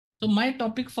So my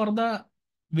topic for the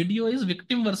video is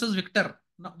victim versus victor.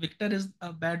 Now, victor is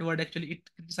a bad word actually. It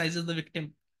criticizes the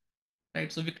victim,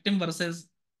 right? So victim versus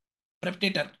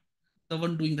perpetrator, the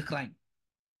one doing the crime.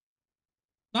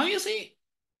 Now you see,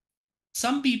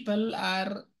 some people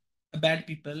are bad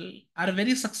people are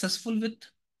very successful with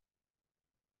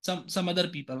some other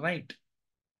people, right?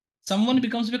 Someone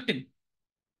becomes victim.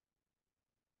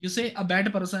 You say a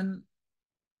bad person,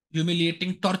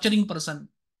 humiliating, torturing person,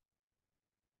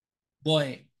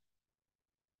 boy,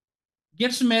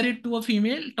 gets married to a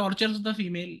female, tortures the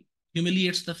female,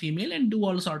 humiliates the female, and do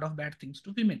all sort of bad things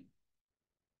to female.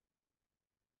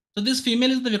 So this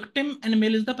female is the victim and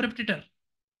male is the perpetrator.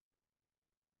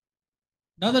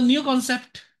 Now the new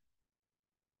concept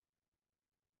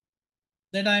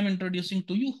that I am introducing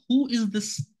to you, who is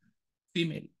this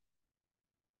female?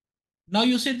 Now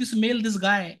you say this male, this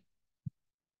guy,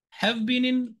 have been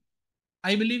in,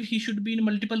 I believe he should be in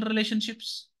multiple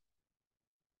relationships,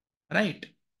 right?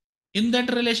 In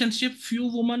that relationship, few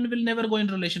women will never go in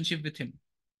relationship with him,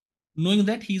 knowing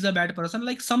that he's a bad person.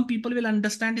 Like some people will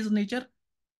understand his nature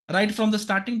right from the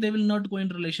starting, they will not go in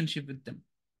relationship with them.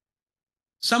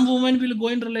 Some women will go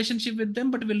in relationship with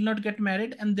them but will not get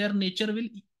married, and their nature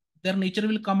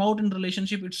will come out in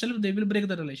relationship itself. They will break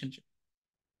the relationship.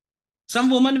 Some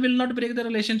women will not break the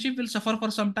relationship, will suffer for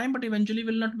some time, but eventually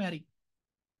will not marry.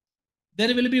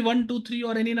 There will be one, two, three,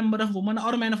 or any number of women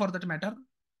or men for that matter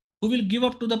who will give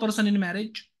up to the person in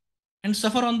marriage and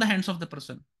suffer on the hands of the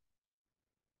person.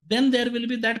 Then there will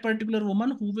be that particular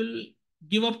woman who will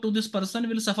give up to this person,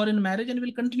 will suffer in marriage, and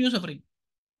will continue suffering.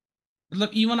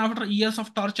 Like even after years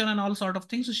of torture and all sort of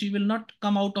things, she will not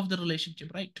come out of the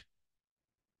relationship, right?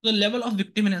 The level of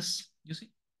victimness, you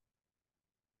see.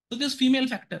 So this female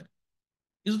factor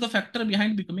is the factor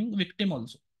behind becoming victim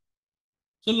also.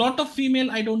 So lot of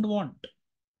female I don't want.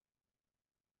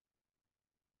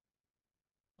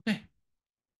 Okay.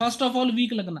 First of all,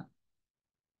 weak lagna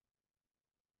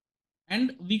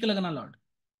and weak lagna lord.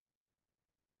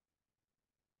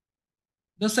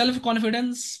 The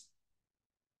self-confidence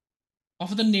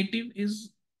of the native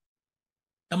is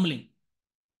tumbling.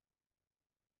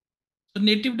 So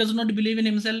native does not believe in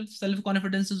himself,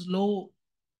 self-confidence is low.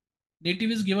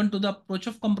 Native is given to the approach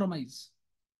of compromise.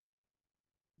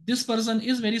 This person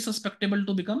is very susceptible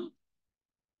to become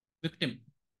victim.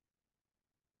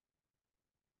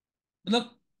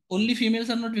 Look, only females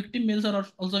are not victim, males are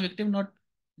also victim, not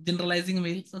generalizing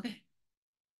males. Okay.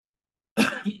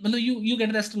 you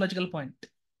get the astrological point,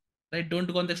 right?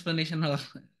 Don't go on the explanation or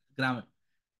grammar.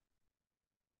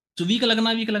 So weak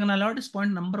lagna lord is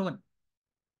point number one.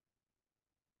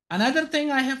 Another thing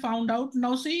I have found out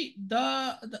now, see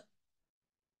the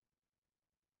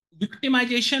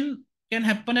victimization can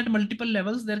happen at multiple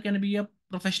levels. There can be a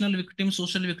professional victim,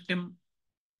 social victim,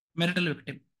 marital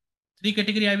victim. Three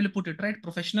category I will put it, right?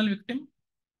 Professional victim,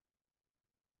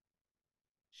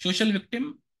 social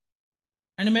victim,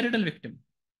 and marital victim.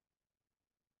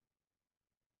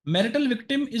 Marital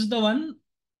victim is the one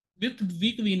with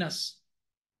weak Venus.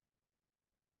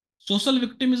 Social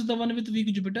victim is the one with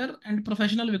weak Jupiter, and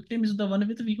professional victim is the one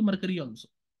with weak Mercury also.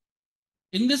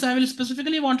 In this, I will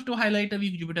specifically want to highlight a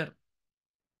weak Jupiter.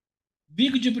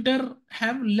 Weak Jupiter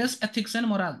have less ethics and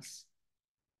morals.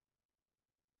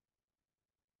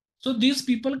 So these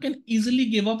people can easily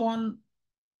give up on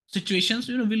situations,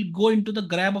 will go into the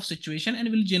grab of situation and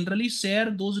will generally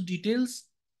share those details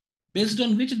based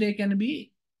on which they can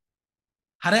be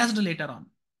harassed later on.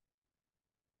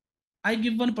 I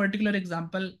give one particular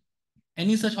example.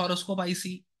 Any such horoscope I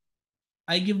see,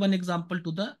 I give one example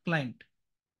to the client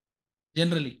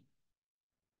generally,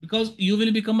 because you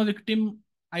will become a victim.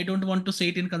 I don't want to say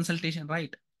it in consultation,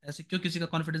 right? ऐसे क्यों किसी का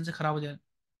confidence खराब हो जाए?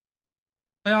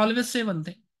 I always say one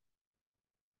thing: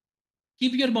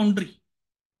 keep your boundary.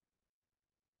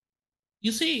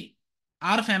 You see,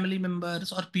 our family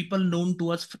members or people known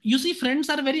to us, you see, friends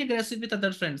are very aggressive with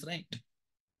other friends, right?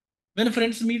 When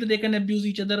friends meet, they can abuse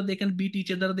each other, they can beat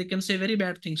each other, they can say very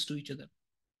bad things to each other.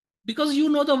 Because you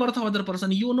know the worth of other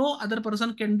person, you know other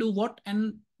person can do what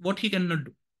and what he cannot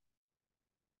do.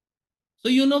 So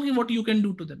you know what you can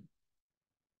do to them.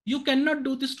 You cannot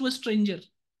do this to a stranger.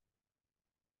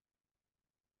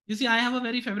 You see, I have a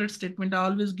very favorite statement I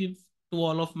always give to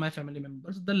all of my family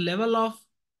members. The level of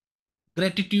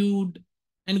gratitude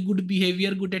and good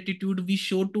behavior, good attitude we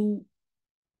show to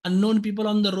unknown people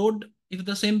on the road, if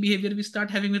the same behavior we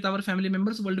start having with our family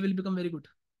members, world will become very good.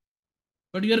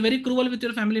 But you are very cruel with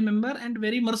your family member and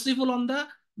very merciful on the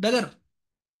beggar.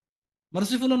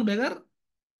 Merciful on beggar,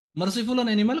 merciful on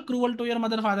animal, cruel to your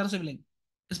mother, father, sibling,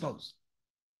 spouse.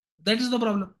 That is the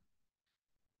problem.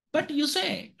 But you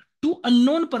say to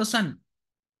unknown person,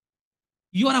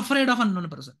 You are afraid of unknown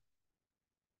person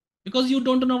because you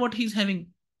don't know what he's having.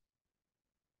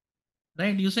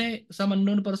 Right? You say some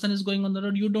unknown person is going on the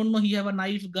road. You don't know he have a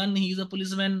knife, gun. He's a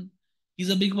policeman. He's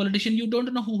a big politician. You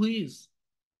don't know who he is.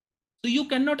 So you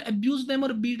cannot abuse them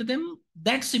or beat them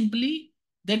that simply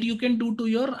that you can do to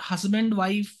your husband,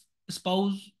 wife,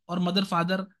 spouse, or mother,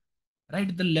 father.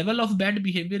 Right? The level of bad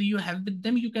behavior you have with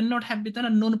them, you cannot have with an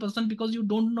unknown person because you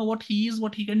don't know what he is,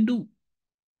 what he can do.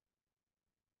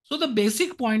 So the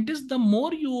basic point is the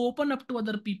more you open up to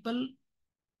other people,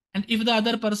 and if the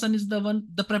other person is the one,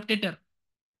 the perpetrator,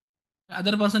 the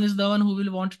other person is the one who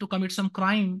will want to commit some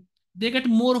crime, they get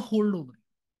more hold over.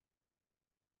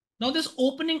 Now, this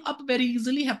opening up very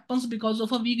easily happens because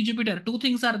of a weak Jupiter. Two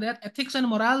things are there: ethics and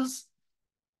morals.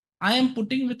 I am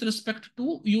putting with respect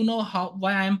to, you know, how,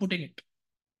 why I am putting it.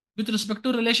 With respect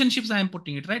to relationships, I am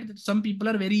putting it, right? Some people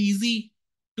are very easy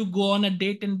to go on a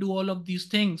date and do all of these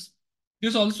things.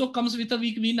 This also comes with a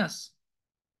weak Venus,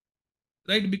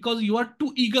 right? Because you are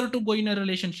too eager to go in a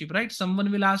relationship, right?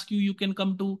 Someone will ask you, you can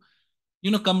come to, you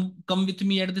know, come with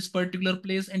me at this particular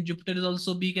place, and Jupiter is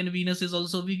also weak and Venus is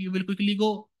also weak. You will quickly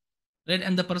go, right?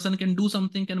 And the person can do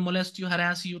something, can molest you,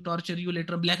 harass you, torture you,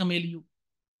 later blackmail you,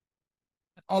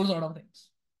 all sort of things.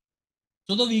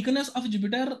 So the weakness of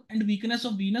Jupiter and weakness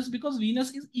of Venus, because Venus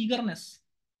is eagerness.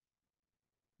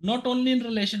 Not only in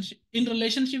relationship. In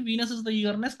relationship, Venus is the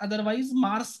eagerness. Otherwise,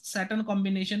 Mars-Saturn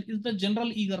combination is the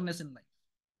general eagerness in life.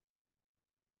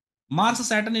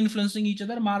 Mars-Saturn influencing each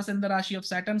other. Mars in the Rashi of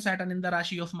Saturn, Saturn in the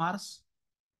Rashi of Mars.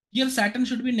 Here, Saturn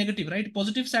should be negative, right?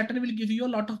 Positive Saturn will give you a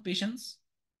lot of patience.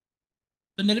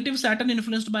 The negative Saturn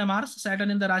influenced by Mars, Saturn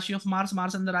in the Rashi of Mars,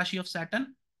 Mars in the Rashi of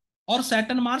Saturn, or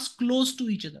Saturn, Mars close to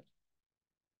each other.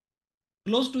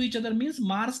 Close to each other means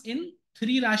Mars in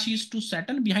 3 Rashis to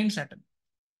Saturn, behind Saturn.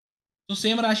 So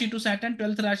same Rashi to Saturn,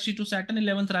 12th Rashi to Saturn,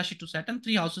 11th Rashi to Saturn,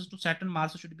 3 houses to Saturn,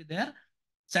 Mars should be there.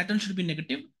 Saturn should be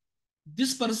negative.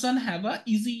 This person have a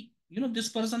easy, this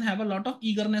person have a lot of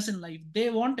eagerness in life. They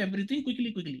want everything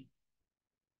quickly, quickly.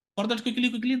 For that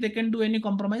quickly, they can do any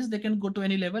compromise, they can go to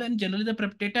any level, and generally the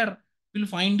perpetrator will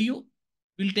find you,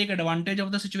 will take advantage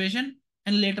of the situation,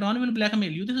 and later on will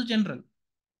blackmail you. This is general.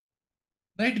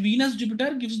 Right? Venus,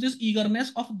 Jupiter gives this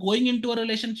eagerness of going into a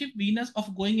relationship, Venus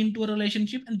of going into a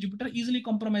relationship, and Jupiter easily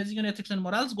compromising on ethics and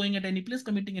morals, going at any place,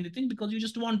 committing anything because you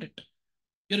just want it.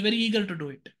 You're very eager to do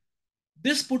it.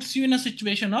 This puts you in a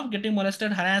situation of getting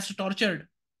molested, harassed, tortured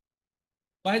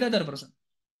by the other person.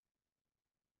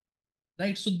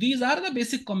 Right? So these are the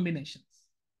basic combinations.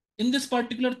 In this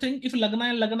particular thing, if Lagna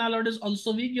and Lagna Lord is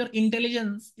also weak, your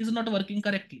intelligence is not working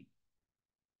correctly.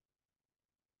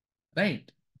 Right?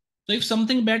 So if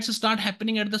something bad start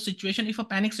happening at the situation, if a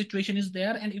panic situation is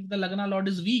there, and if the Lagna Lord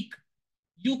is weak,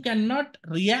 you cannot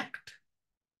react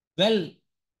well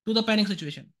to the panic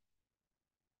situation.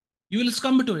 You will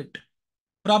succumb to it.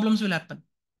 Problems will happen.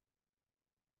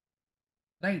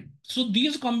 Right? So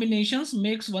these combinations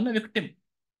makes one a victim.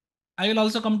 I will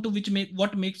also come to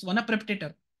what makes one a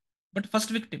perpetrator. But first,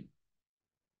 victim.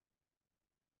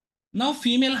 Now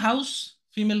female house,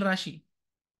 female Rashi.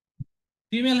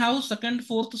 Female house, 2nd,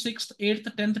 4th, 6th,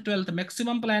 8th, 10th, 12th,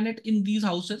 maximum planet in these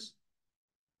houses.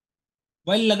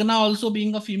 While Lagna also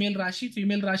being a female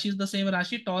Rashi is the same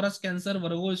Rashi: Taurus, Cancer,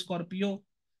 Virgo, Scorpio,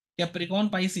 Capricorn,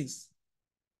 Pisces.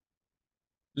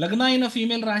 Lagna in a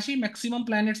female Rashi, maximum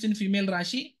planets in female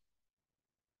Rashi,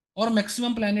 or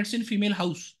maximum planets in female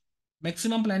house.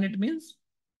 Maximum planet means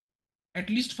at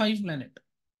least 5 planet,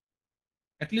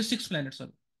 at least 6 planets,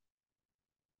 sorry.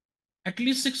 At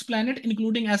least 6 planet,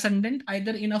 including ascendant,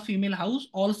 either in a female house,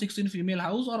 all 6 in female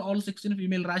house, or all 6 in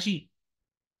female Rashi,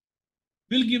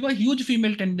 will give a huge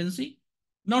female tendency.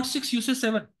 Not 6, you say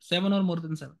 7. 7 or more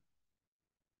than 7.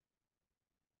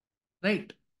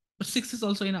 Right? But 6 is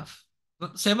also enough.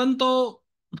 7 though,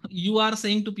 you are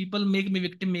saying to people, make me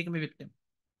victim, make me victim.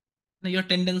 Your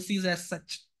tendencies as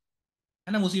such.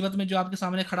 है ना, मुसीबत में जो आपके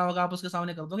सामने खड़ा होगा आप उसके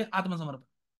सामने कर दोगे आत्मसमर्पण.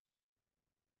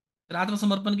 फिर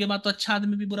आत्मसमर्पण के बाद तो अच्छा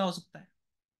आदमी भी बुरा हो सकता है.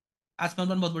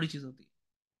 आत्मसमर्पण बहुत बड़ी चीज होती है.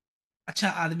 अच्छा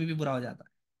आदमी भी बुरा हो जाता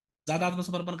है. ज्यादा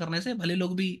आत्मसमर्पण करने से भले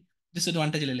लोग भी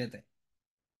डिसएडवांटेज ले लेते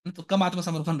हैं, तो कम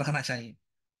आत्मसमर्पण रखना चाहिए.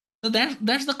 तो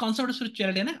that's the concept of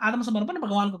spirituality है ना. आत्मसमर्पण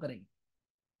भगवान को करेंगे,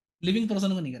 लिविंग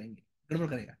पर्सन को नहीं करेंगे, गड़बड़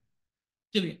करेगा.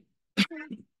 चलिए.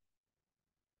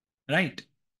 Right.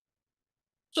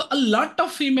 So a lot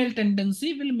of female tendency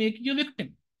will make you victim.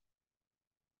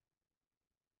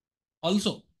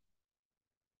 Also,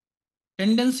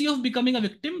 tendency of becoming a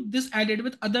victim, this added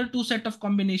with other 2 set of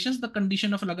combinations, the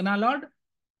condition of Lagna Lord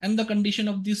and the condition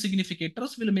of these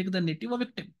significators, will make the native a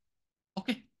victim.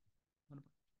 Okay.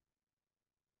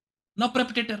 Now,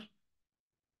 perpetrator.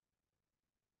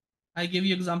 I gave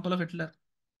you example of Hitler.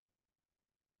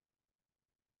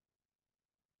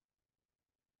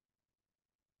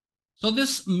 So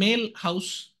this male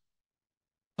house,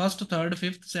 first, third,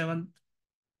 fifth, seventh,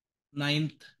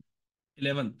 ninth,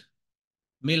 11th,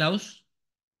 male house,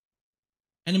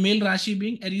 and male Rashi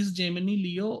being Aries, Gemini,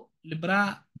 Leo,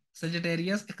 Libra,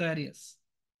 Sagittarius, Aquarius.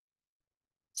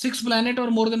 6 planet or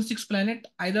more than 6 planet,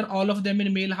 either all of them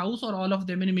in male house or all of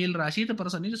them in male Rashi, the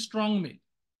person is a strong male.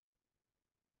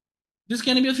 This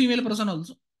can be a female person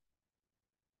also,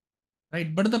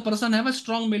 right? But the person have a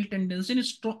strong male tendency,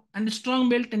 and strong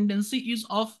male tendency is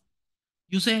of,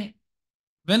 you say,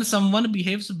 when someone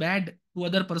behaves bad to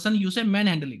other person, you say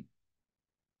manhandling.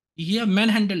 He have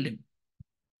manhandled him.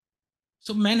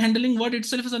 So manhandling word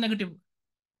itself is a negative.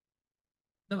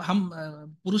 हम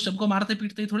पुरुष सबको मारते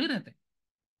पीटते ही थोड़ी रहते.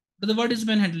 But the word is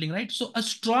manhandling, right? So a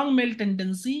strong male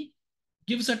tendency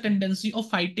gives a tendency of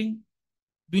fighting,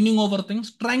 winning over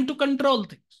things, trying to control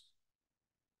things,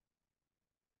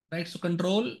 right? So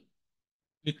control,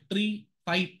 victory,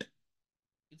 fight.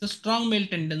 It's a strong male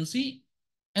tendency.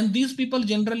 And these people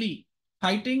generally,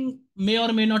 fighting may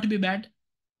or may not be bad.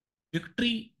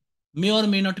 Victory may or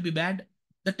may not be bad.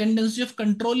 The tendency of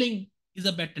controlling is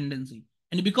a bad tendency.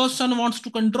 And because Sun wants to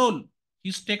control,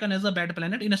 he's taken as a bad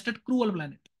planet, instead cruel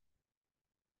planet.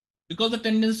 Because the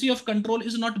tendency of control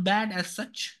is not bad as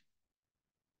such.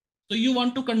 So you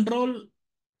want to control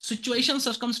situations,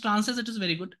 circumstances, it is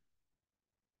very good.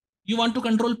 You want to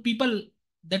control people,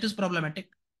 that is problematic.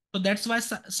 So that's why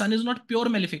Sun is not pure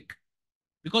malefic.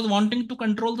 Because wanting to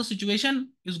control the situation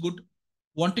is good.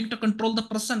 Wanting to control the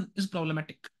person is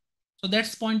problematic. So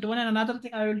that's point one. And another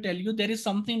thing I will tell you, there is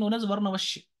something known as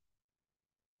Varnavashya.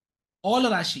 All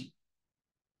Rashi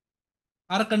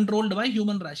are controlled by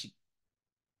human Rashi.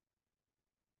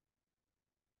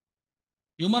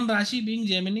 Human Rashi being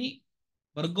Gemini,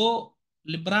 Virgo,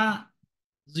 Libra,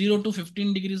 0 to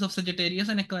 15 degrees of Sagittarius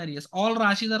and Aquarius. All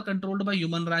Rashis are controlled by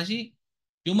human Rashi.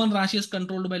 Human Rashi is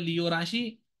controlled by Leo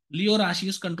Rashi. Leo Rashi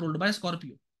is controlled by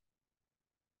Scorpio.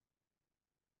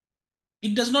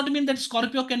 It does not mean that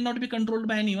Scorpio cannot be controlled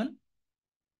by anyone,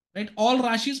 right? All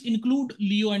Rashis include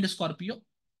Leo and Scorpio.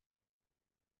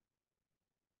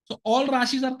 So all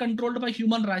Rashis are controlled by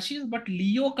human Rashis, but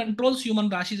Leo controls human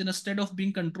Rashis instead of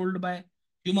being controlled by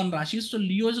human Rashis. So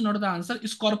Leo is not the answer.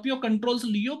 Scorpio controls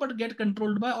Leo, but get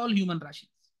controlled by all human Rashis.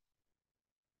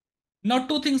 Now,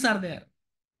 two things are there.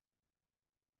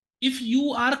 If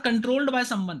you are controlled by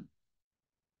someone,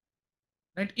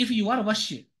 right? If you are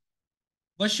Vashya,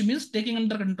 Vashya means taking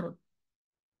under control.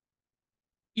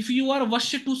 If you are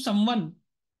Vashya to someone,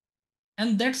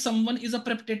 and that someone is a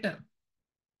Perpetrator,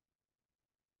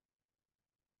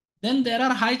 then there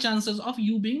are high chances of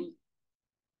you being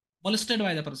molested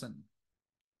by the person.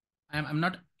 I'm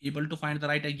not able to find the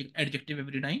right adjective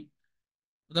every time.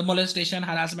 The molestation,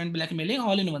 harassment, blackmailing,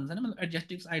 all in one.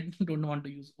 Adjectives I don't want to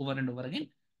use over and over again.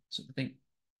 So the thing,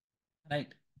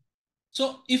 right?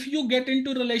 So if you get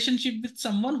into relationship with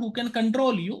someone who can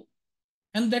control you,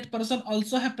 and that person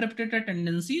also have Perpetrator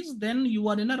tendencies, then you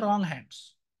are in a wrong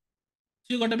hands.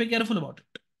 So you got to be careful about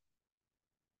it.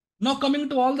 Now coming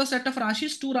to all the set of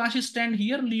Rashis, two Rashis stand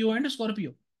here, Leo and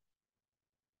Scorpio.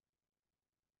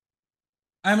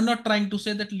 I am not trying to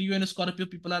say that Leo and Scorpio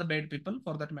people are bad people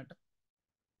for that matter.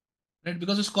 Right?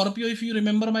 Because Scorpio, if you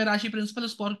remember my Rashi principle,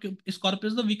 Scorpio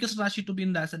is the weakest Rashi to be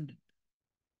in the ascendant.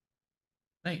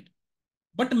 Right?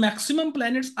 But maximum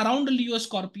planets around Leo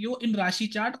Scorpio in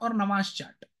Rashi chart or Namash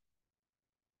chart.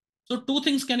 So two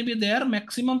things can be there.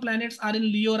 Maximum planets are in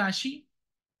Leo Rashi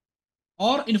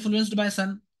or influenced by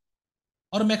Sun.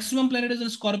 Or maximum planet is in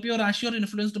Scorpio Rashi or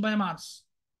influenced by Mars.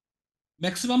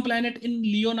 Maximum planet in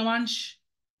Leo Navansh.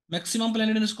 Maximum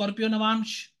planet in Scorpio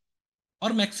Navansh.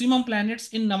 Or maximum planets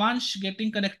in Navansh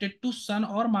getting connected to Sun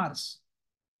or Mars.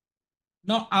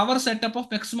 Now, our setup of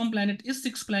maximum planet is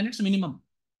 6 planets minimum.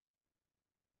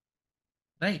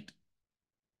 Right?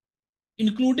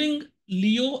 Including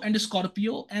Leo and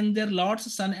Scorpio and their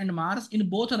lords Sun and Mars in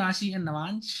both Rashi and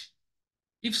Navansh.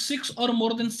 If 6 or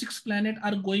more than 6 planets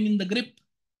are going in the grip,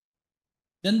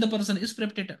 then the person is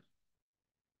Perpetrator.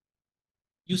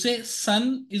 You say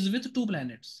Sun is with 2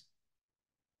 planets.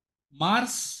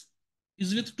 Mars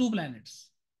is with 2 planets.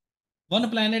 One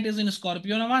planet is in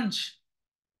Scorpio Navansh.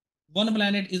 One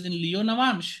planet is in Leo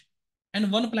Navansh.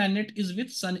 And one planet is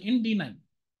with Sun in D9.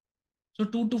 So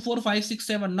 2 to 4, 5, 6,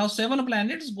 7. Now 7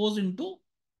 planets goes into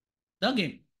the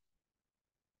game.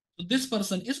 So this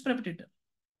person is Perpetrator.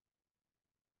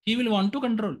 He will want to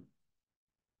control.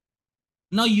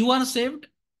 Now you are saved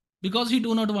because he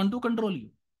do not want to control you.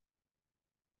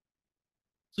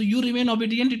 So you remain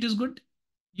obedient, it is good.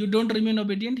 You don't remain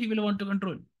obedient, he will want to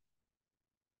control.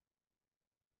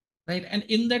 right? And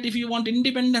in that, if you want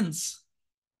independence,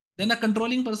 then a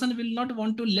controlling person will not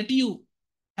want to let you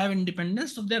have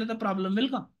independence. So there the problem will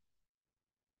come.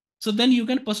 So then you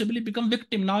can possibly become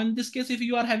victim. Now, in this case, if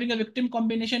you are having a victim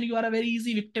combination, you are a very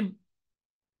easy victim.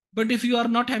 But if you are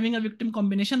not having a victim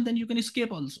combination, then you can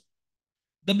escape also.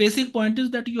 The basic point is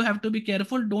that you have to be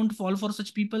careful. Don't fall for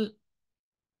such people,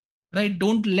 right?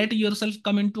 Don't let yourself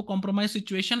come into a compromise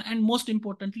situation. And most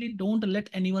importantly, don't let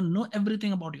anyone know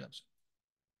everything about yourself.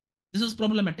 This is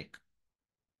problematic.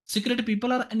 Secret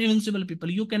people are invincible people.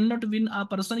 You cannot win a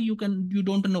person you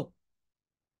don't know.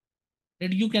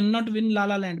 That you cannot win La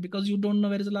La Land because you don't know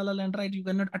where is La La Land, right? You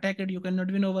cannot attack it, you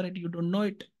cannot win over it, you don't know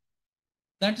it.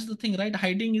 That is the thing, right?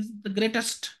 Hiding is the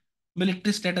greatest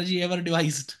military strategy ever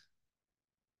devised.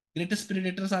 Greatest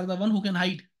predators are the one who can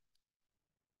hide.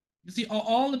 You see,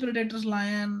 all the predators,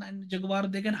 lion and jaguar,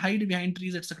 they can hide behind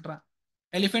trees, etc.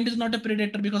 Elephant is not a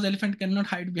predator because elephant cannot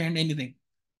hide behind anything.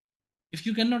 If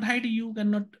you cannot hide, you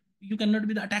cannot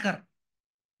be the attacker.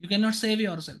 You cannot save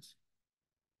yourself.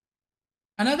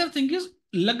 Another thing is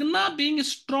Lagna being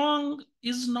strong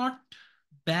is not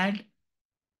bad,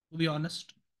 to be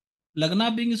honest.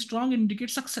 Lagna being strong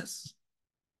indicates success.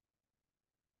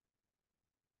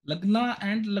 Lagna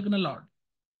and Lagna Lord.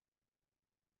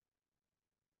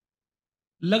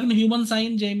 Lagna human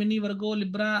sign Gemini, Virgo,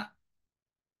 Libra,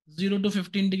 0 to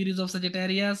 15 degrees of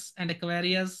Sagittarius and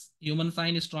Aquarius. Human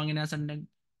sign is strong in ascendant.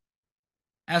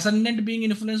 Ascendant being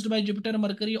influenced by Jupiter,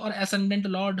 Mercury, or ascendant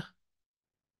Lord.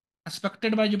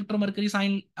 Aspected by Jupiter, Mercury,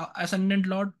 sign ascendant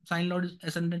Lord. Sign Lord is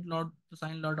ascendant Lord. The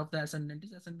sign Lord of the ascendant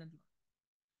is ascendant Lord.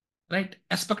 Right?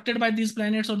 Aspected by these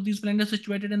planets or these planets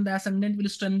situated in the ascendant will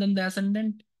strengthen the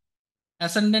ascendant.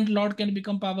 Ascendant Lord can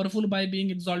become powerful by being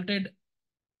exalted,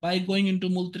 by going into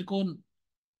Multrikon,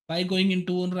 by going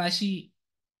into Rashi,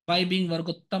 by being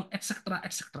Vargottam, etc.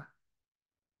 etc.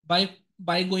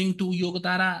 By going to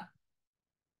Yogatara,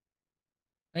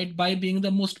 right? By being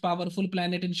the most powerful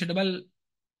planet in Shidabal,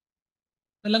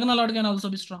 the Lagna Lord can also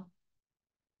be strong.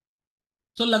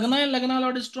 So Lagna and Lagna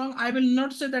Lord is strong. I will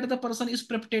not say that the person is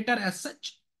Perpetrator as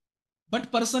such,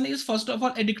 but person is first of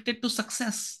all addicted to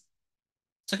success.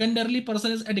 Secondarily,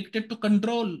 person is addicted to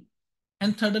control.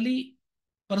 And thirdly,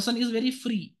 person is very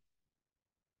free.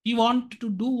 He want to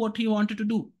do what he wanted to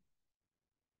do.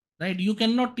 Right? You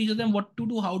cannot teach them what to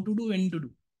do, how to do, when to do.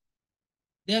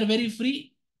 They are very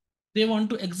free. They want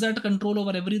to exert control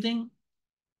over everything.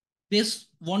 They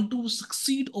want to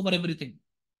succeed over everything.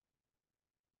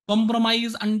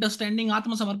 Compromise, understanding,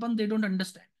 Atma Samarpan, they don't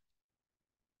understand.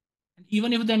 And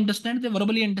even if they understand, they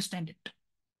verbally understand it.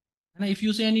 And if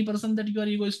you say any person that you are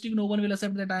egoistic, no one will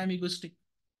accept that I am egoistic.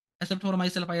 Except for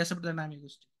myself, I accept that I am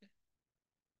egoistic.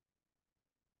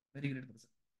 Very great person.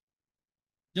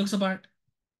 Jokes apart.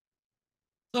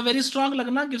 So very strong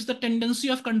Lagna gives the tendency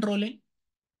of controlling.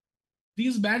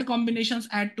 These bad combinations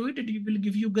add to it. It will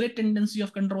give you great tendency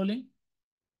of controlling.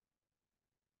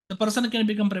 The person can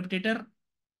become Perpetrator.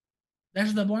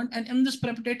 That's the point. And in this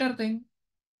Perpetrator thing,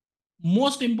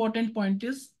 most important point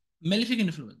is malefic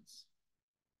influence.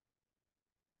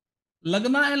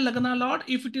 Lagna and Lagna Lord,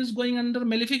 if it is going under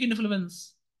malefic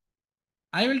influence,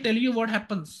 I will tell you what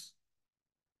happens.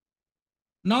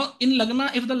 Now, in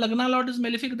Lagna, if the Lagna Lord is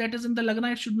malefic, that is in the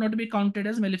Lagna, it should not be counted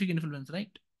as malefic influence, right?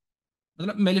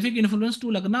 Malefic influence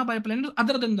to Lagna by planets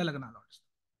other than the Lagna Lords.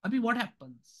 Abhi, what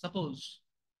happens? Suppose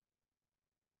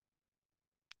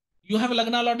you have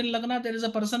Lagna Lord in Lagna, there is a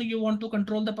person, you want to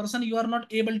control the person, you are not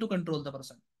able to control the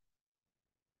person.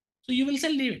 So you will say,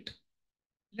 leave it.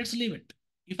 Let's leave it.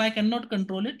 If I cannot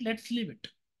control it, let's leave it.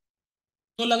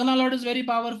 So Lagna Lord is very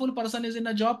powerful. Person is in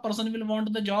a job. Person will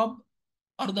want the job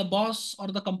or the boss or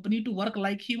the company to work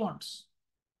like he wants.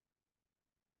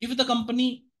 If the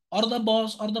company or the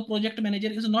boss or the project manager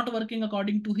is not working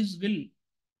according to his will,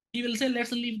 he will say,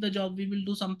 let's leave the job. We will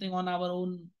do something on our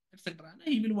own, etc.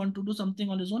 He will want to do something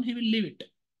on his own. He will leave it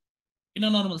in a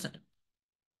normal setup.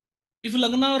 If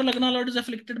Lagna or Lagna Lord is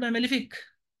afflicted by malefic,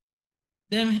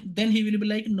 then he will be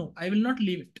like, no, I will not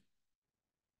leave it.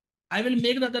 I will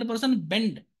make the other person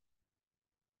bend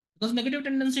because negative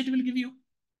tendency it will give you.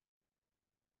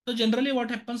 So generally what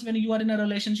happens when you are in a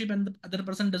relationship and the other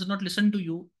person does not listen to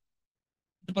you,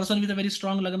 the person with a very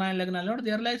strong Lagna and Lagna Lord,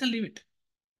 they are like, leave it.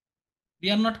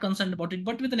 We are not concerned about it.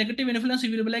 But with a negative influence,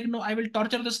 you will be like, no, I will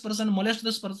torture this person, molest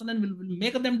this person, and will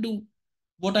make them do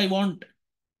what I want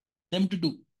them to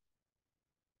do.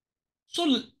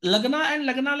 So Lagna and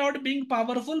Lagna Lord being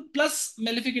powerful plus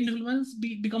malefic influence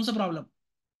becomes a problem.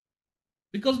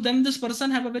 Because then this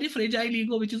person have a very fragile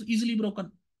ego which is easily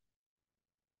broken.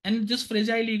 And this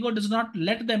fragile ego does not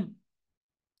let them,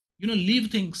 leave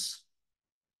things.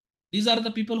 These are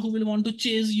the people who will want to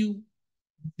chase you,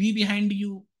 be behind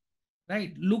you,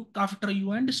 right, look after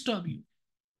you and disturb you.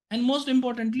 And most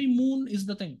importantly, moon is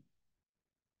the thing.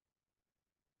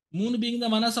 Moon being the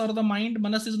manas or the mind.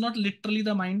 Manas is not literally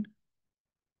the mind.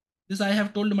 This I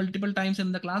have told multiple times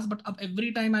in the class, but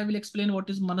every time I will explain what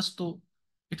is manas, so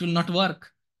it will not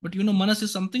work. But manas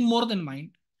is something more than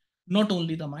mind, not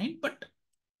only the mind. But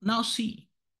now see,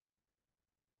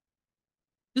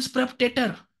 this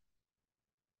Perpetrator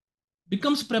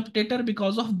becomes Perpetrator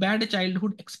because of bad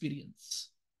childhood experience.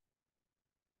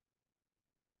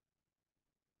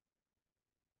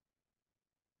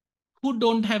 Who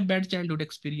don't have bad childhood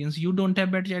experience? You don't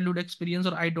have bad childhood experience,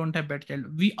 or I don't have bad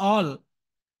childhood. We all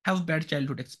have bad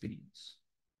childhood experience.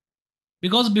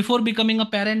 Because before becoming a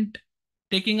parent,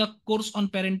 taking a course on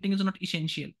parenting is not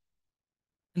essential.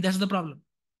 And that's the problem.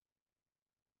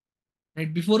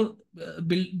 Right? Before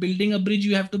building a bridge,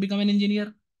 you have to become an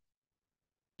engineer.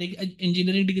 Take an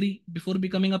engineering degree. Before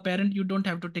becoming a parent, you don't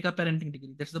have to take a parenting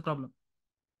degree. That's the problem.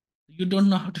 You don't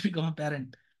know how to become a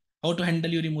parent, how to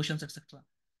handle your emotions, etc.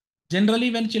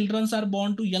 Generally, when children are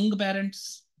born to young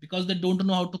parents, because they don't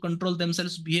know how to control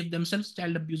themselves, behave themselves,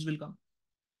 child abuse will come.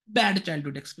 Bad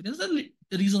childhood experience.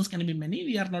 The reasons can be many.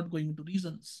 We are not going into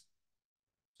reasons.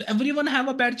 So everyone have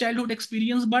a bad childhood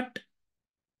experience, but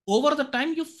over the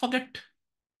time you forget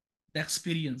the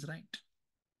experience, right?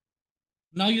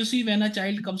 Now you see, when a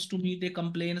child comes to me, they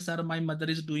complain, sir, my mother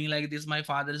is doing like this, my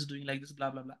father is doing like this, blah,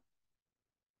 blah, blah.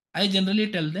 I generally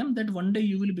tell them that one day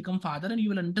you will become father and you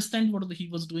will understand what he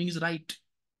was doing is right.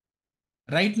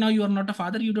 Right now, you are not a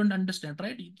father, you don't understand,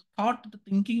 right? The thought, the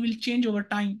thinking will change over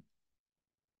time.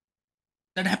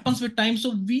 That happens with time.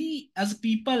 So we as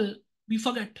people, we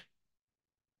forget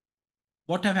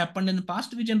what have happened in the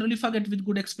past. We generally forget with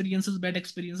good experiences, bad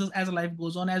experiences. As life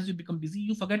goes on, as you become busy,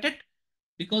 you forget it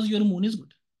because your moon is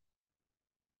good.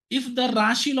 If the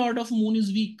Rashi Lord of Moon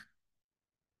is weak,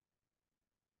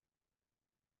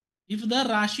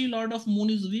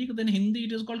 then Hindi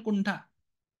it is called Kuntha.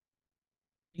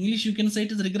 English you can say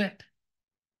it is regret.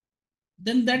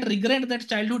 Then that regret, that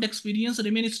childhood experience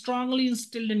remains strongly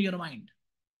instilled in your mind.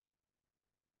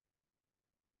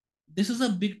 This is a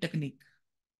big technique.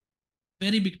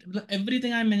 Very big.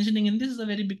 Everything I'm mentioning in this is a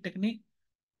very big technique.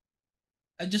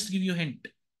 I'll just give you a hint.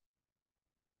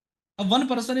 One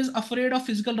person is afraid of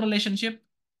physical relationship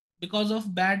because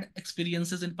of bad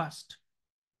experiences in past,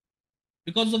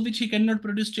 because of which he cannot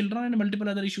produce children, and multiple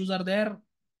other issues are there.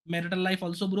 Marital life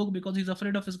also broke because he's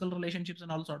afraid of physical relationships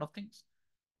and all sort of things.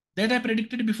 That I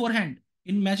predicted beforehand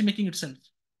in matchmaking itself.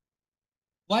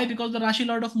 Why? Because the Rashi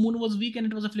Lord of Moon was weak and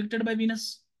it was afflicted by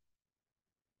Venus.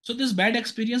 So this bad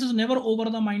experience is never over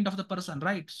the mind of the person,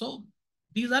 right? So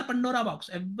these are Pandora box.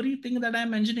 Everything that I'm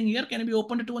mentioning here can be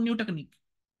opened to a new technique.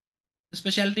 The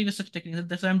specialty with such techniques.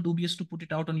 That's why I'm dubious to put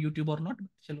it out on YouTube or not.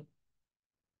 चलो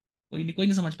कोई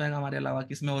नहीं समझ पाएगा हमारे अलावा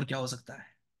कि इसमें और क्या हो सकता है.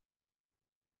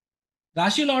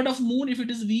 Rashi Lord of Moon, if it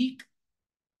is weak,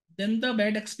 then the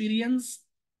bad experience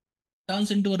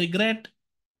turns into a regret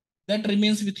that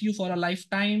remains with you for a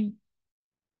lifetime.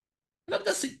 Look,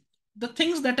 the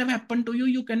things that have happened to you,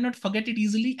 you cannot forget it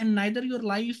easily, and neither your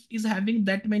life is having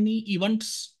that many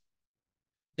events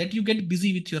that you get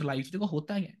busy with your life. देखो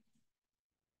होता है.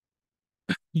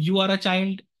 You are a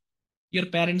child, your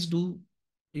parents do,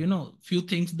 few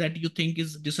things that you think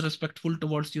is disrespectful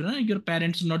towards you. Your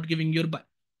parents not giving your.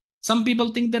 Some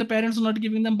people think their parents not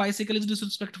giving them bicycle is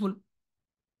disrespectful.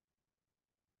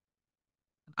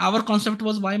 Our concept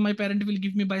was, why my parent will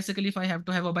give me bicycle? If I have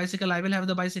to have a bicycle, I will have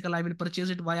the bicycle, I will purchase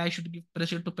it. Why I should give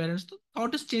pressure to parents? The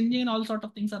thought is changing and all sort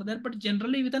of things are there, but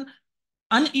generally with an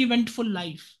uneventful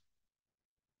life,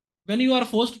 when you are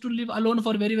forced to live alone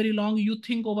for very very long, you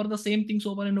think over the same things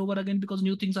over and over again because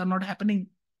new things are not happening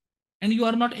and you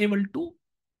are not able to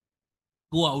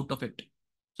go out of it.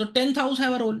 So 10th house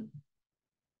have a role,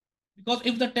 because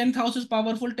if the 10th house is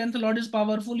powerful, 10th lord is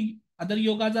powerful, other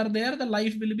yogas are there, the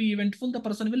life will be eventful, the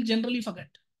person will generally forget.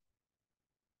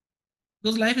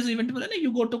 Because life is eventful. And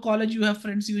you go to college, you have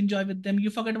friends, you enjoy with them,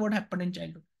 you forget what happened in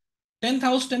childhood. 10th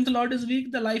house, 10th lord is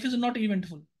weak, the life is not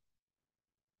eventful.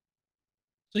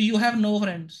 So you have no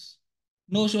friends,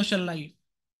 no social life.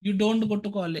 You don't go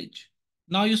to college.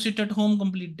 Now you sit at home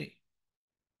complete day.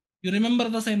 You remember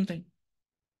the same thing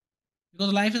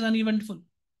because life is uneventful.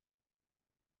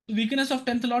 The weakness of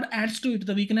 10th lord adds to it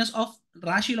the weakness of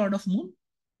Rashi lord of moon.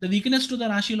 The weakness to the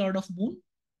Rashi lord of moon,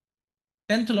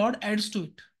 10th lord adds to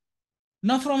it.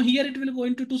 Now from here it will go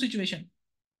into two situations.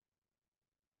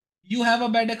 You have a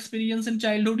bad experience in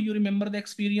childhood, you remember the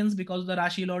experience because the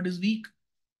Rashi Lord is weak.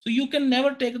 So you can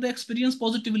never take the experience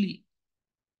positively.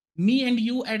 Me and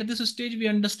you at this stage, we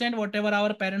understand whatever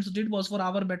our parents did was for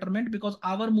our betterment because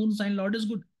our moon sign lord is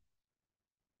good.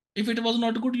 If it was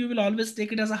not good, you will always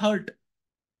take it as a hurt.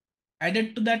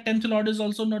 Added to that, 10th lord is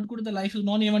also not good. The life is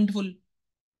non-eventful.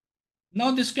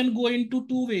 Now this can go into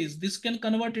two ways. This can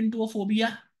convert into a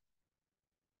phobia,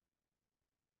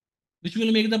 which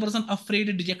will make the person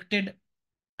afraid, dejected,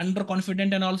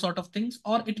 underconfident, and all sort of things,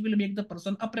 or it will make the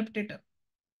person a perpetrator.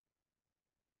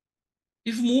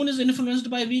 If moon is influenced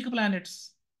by weak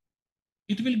planets,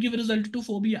 it will give result to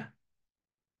phobia.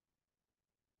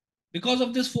 Because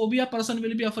of this phobia, person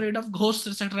will be afraid of ghosts,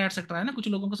 etc., etc. है ना, कुछ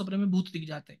लोगों को सपने में भूत दिख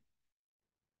जाते हैं,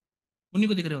 उन्हीं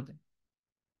को दिख रहे होते हैं।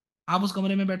 आप उस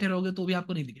कमरे में बैठे रहोगे तो भी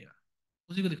आपको नहीं दिखेगा,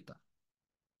 उसी को दिखता।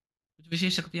 कुछ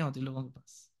विशेष शक्तियां होती है लोगों के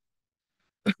पास।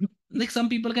 Like some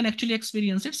people can actually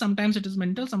experience it. Sometimes it is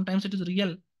mental, sometimes it is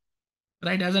real.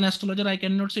 Right? As an astrologer, I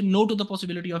cannot say no to the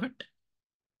possibility of it,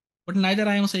 but neither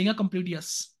I am saying a complete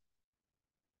yes.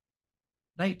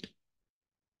 Right?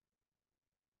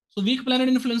 So weak planet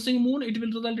influencing moon, it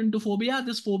will result into phobia.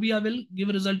 This phobia will give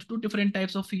result to different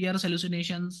types of fears,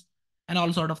 hallucinations, and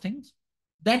all sort of things.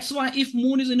 That's why if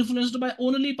moon is influenced by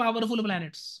only powerful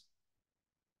planets,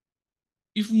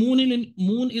 if moon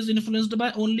is influenced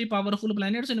by only powerful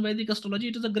planets in Vedic astrology,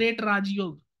 it is a great Raj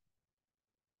Yoga.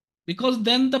 Because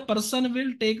then the person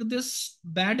will take this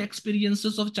bad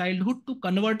experiences of childhood to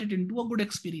convert it into a good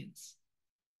experience.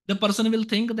 The person will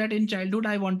think that in childhood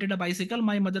I wanted a bicycle,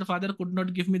 my mother father could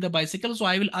not give me the bicycle, so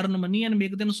I will earn money and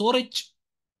make them so rich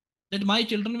that my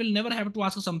children will never have to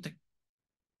ask something.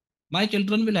 My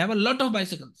children will have a lot of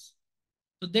bicycles.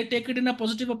 So they take it in a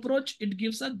positive approach. It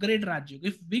gives a great Raj Yoga.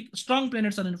 If weak, strong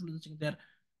planets are influencing there,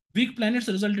 weak planets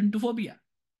result into phobia.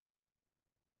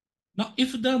 Now,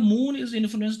 if the moon is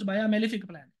influenced by a malefic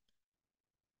planet,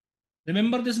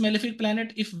 remember this malefic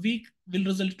planet, if weak, will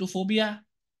result to phobia.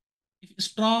 If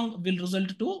strong, will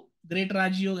result to great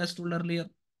Raj Yoga, as told earlier.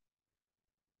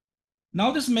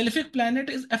 Now, this malefic planet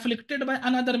is afflicted by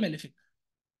another malefic.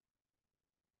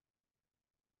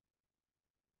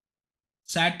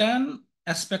 Saturn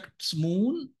aspects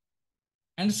moon,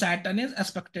 and Saturn is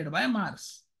aspected by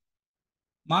Mars.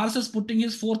 Mars is putting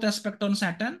his fourth aspect on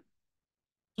Saturn.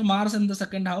 So Mars in the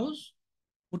second house,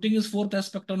 putting his fourth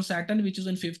aspect on Saturn, which is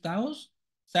in fifth house.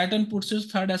 Saturn puts his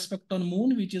third aspect on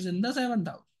moon, which is in the seventh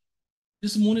house.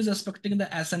 This moon is aspecting the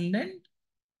ascendant,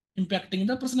 impacting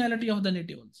the personality of the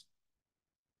native also.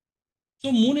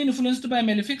 So moon influenced by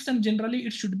malefics, and generally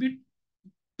it should be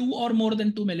two or more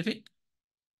than two malefic.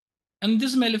 And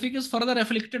this malefic is further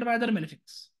afflicted by other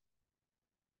malefics.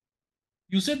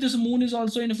 You said this moon is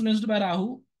also influenced by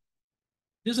Rahu.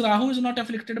 This Rahu is not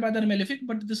afflicted by the malefic,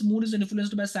 but this moon is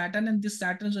influenced by Saturn, and this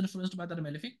Saturn is influenced by the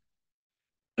malefic.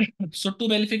 So two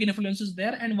malefic influences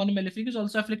there, and one malefic is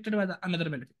also afflicted by another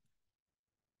malefic.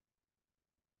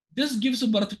 This gives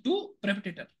birth to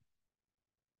Perpetrator.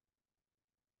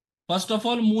 First of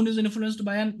all, moon is influenced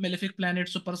by a malefic planet,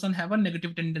 so person have a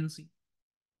negative tendency.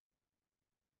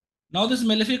 Now this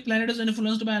malefic planet is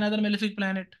influenced by another malefic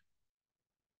planet.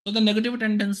 So the negative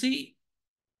tendency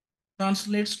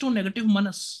translates to negative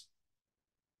manas.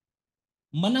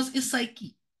 Manas is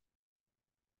psyche.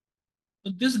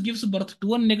 So this gives birth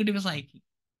to a negative psyche.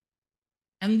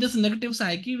 And this negative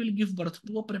psyche will give birth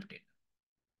to a Perpetrator.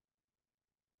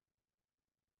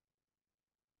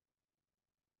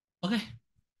 Okay.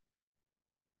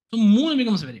 So moon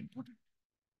becomes very important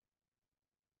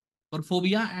for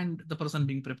phobia and the person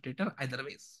being Perpetrator either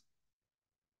ways.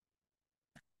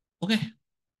 Okay.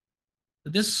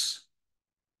 So this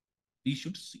we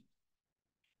should see.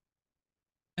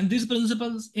 And these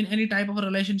principles in any type of a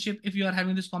relationship, if you are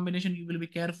having this combination, you will be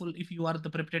careful. If you are the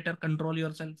Perpetrator, control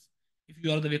yourself. If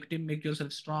you are the victim, make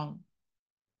yourself strong.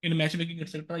 In matchmaking,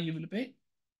 etc., you will pay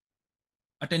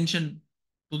attention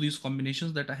to these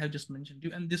combinations that I have just mentioned to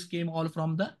you. And this came all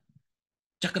from the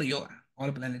Chakra Yoga,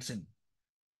 all planets in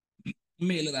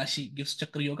male Rashi gives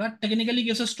Chakra Yoga. Technically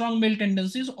gives a strong male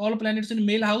tendencies. All planets in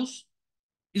male house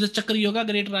is a Chakra Yoga,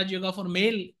 great Raj Yoga for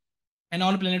male. And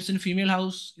all planets in female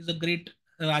house is a great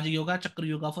Raja Yoga, Chakra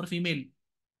Yoga for female.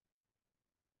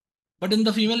 But in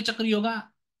the female Chakra Yoga,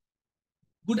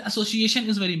 good association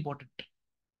is very important.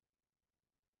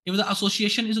 If the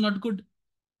association is not good,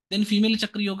 then female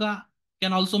Chakra Yoga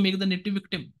can also make the native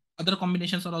victim. Other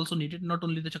combinations are also needed. Not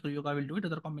only the Chakra Yoga will do it,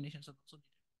 other combinations are also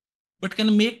needed. But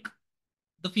can make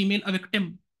the female a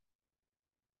victim.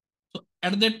 So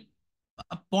at that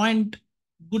point,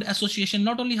 good association,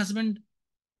 not only husband,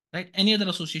 right? Any other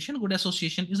association, good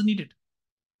association is needed.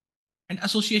 And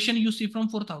association you see from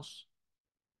fourth house.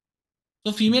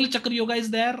 So female Chakra Yoga is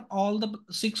there. All the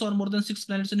six or more than six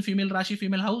planets in female Rashi,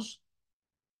 female house.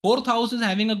 Fourth house is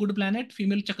having a good planet.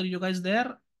 Female Chakra Yoga is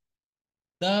there.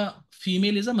 The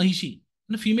female is a Mahishi.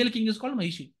 The female king is called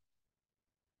Mahishi.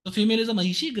 The female is a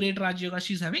Mahishi, great Raj Yoga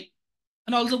she is having.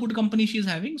 And also good company she is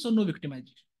having, so no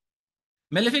victimization.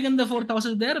 Malefic in the fourth house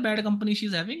is there, bad company she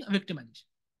is having, victimization.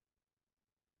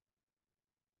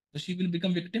 So she will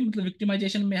become victim. The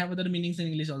victimization may have other meanings in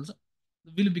English also.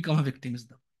 Will become a victim is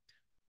the